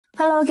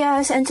Hello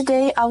guys, and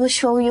today I will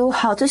show you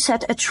how to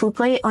set a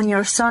Trueplay on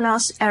your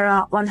Sonos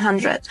Era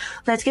 100.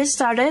 Let's get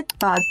started,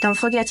 but don't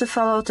forget to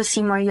follow to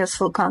see more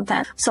useful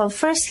content. So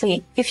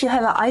firstly, if you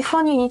have an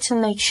iPhone, you need to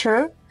make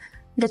sure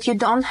that you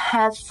don't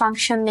have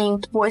function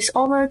named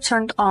VoiceOver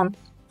turned on.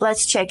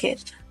 Let's check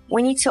it.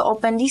 We need to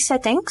open the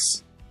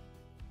settings,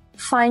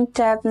 find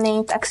tab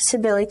named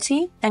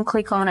Accessibility and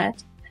click on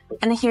it.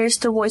 And here's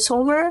the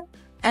VoiceOver,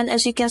 and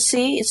as you can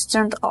see, it's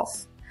turned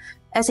off.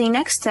 As a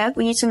next step,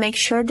 we need to make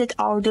sure that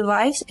our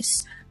device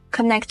is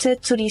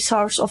connected to the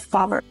source of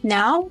power.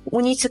 Now,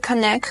 we need to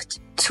connect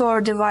to our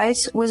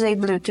device with a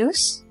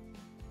Bluetooth.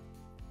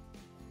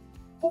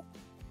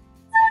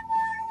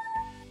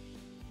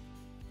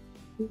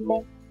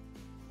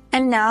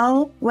 And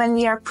now, when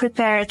we are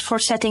prepared for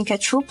setting a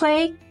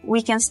Trueplay,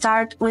 we can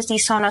start with the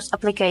Sonos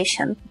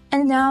application.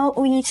 And now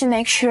we need to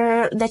make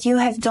sure that you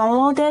have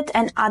downloaded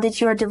and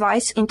added your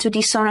device into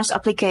the Sonos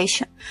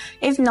application.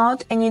 If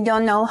not, and you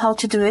don't know how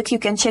to do it, you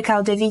can check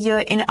out the video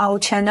in our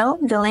channel.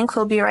 The link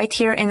will be right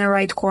here in the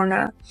right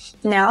corner.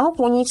 Now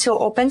we need to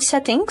open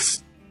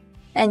settings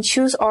and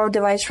choose our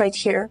device right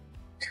here.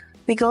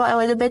 We go a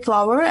little bit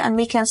lower and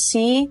we can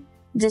see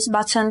this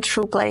button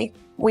Trueplay.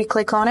 We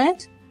click on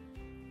it,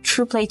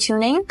 Trueplay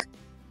tuning,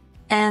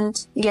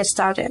 and get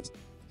started.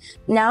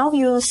 Now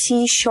you will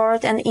see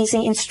short and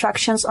easy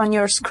instructions on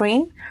your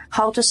screen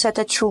how to set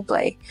a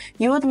Trueplay.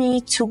 You would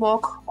need to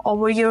walk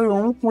over your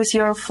room with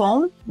your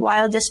phone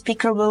while the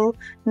speaker will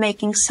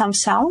making some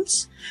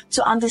sounds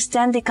to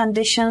understand the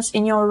conditions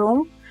in your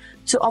room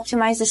to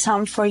optimize the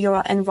sound for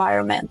your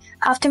environment.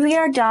 After we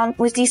are done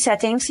with these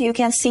settings, you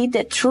can see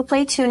that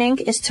Trueplay tuning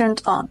is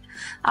turned on.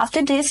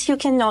 After this, you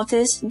can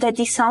notice that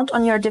the sound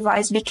on your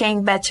device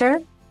became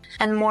better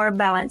and more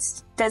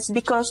balanced. That's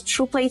because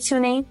Trueplay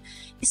tuning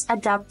is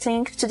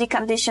adapting to the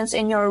conditions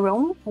in your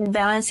room and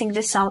balancing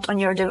the sound on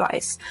your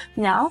device.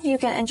 Now you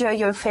can enjoy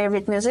your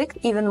favorite music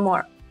even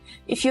more.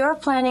 If you are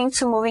planning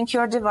to moving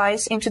your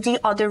device into the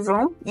other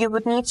room, you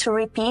would need to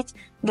repeat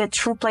the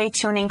Trueplay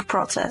tuning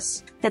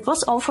process. That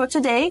was all for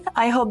today.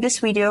 I hope this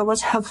video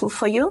was helpful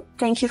for you.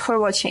 Thank you for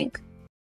watching.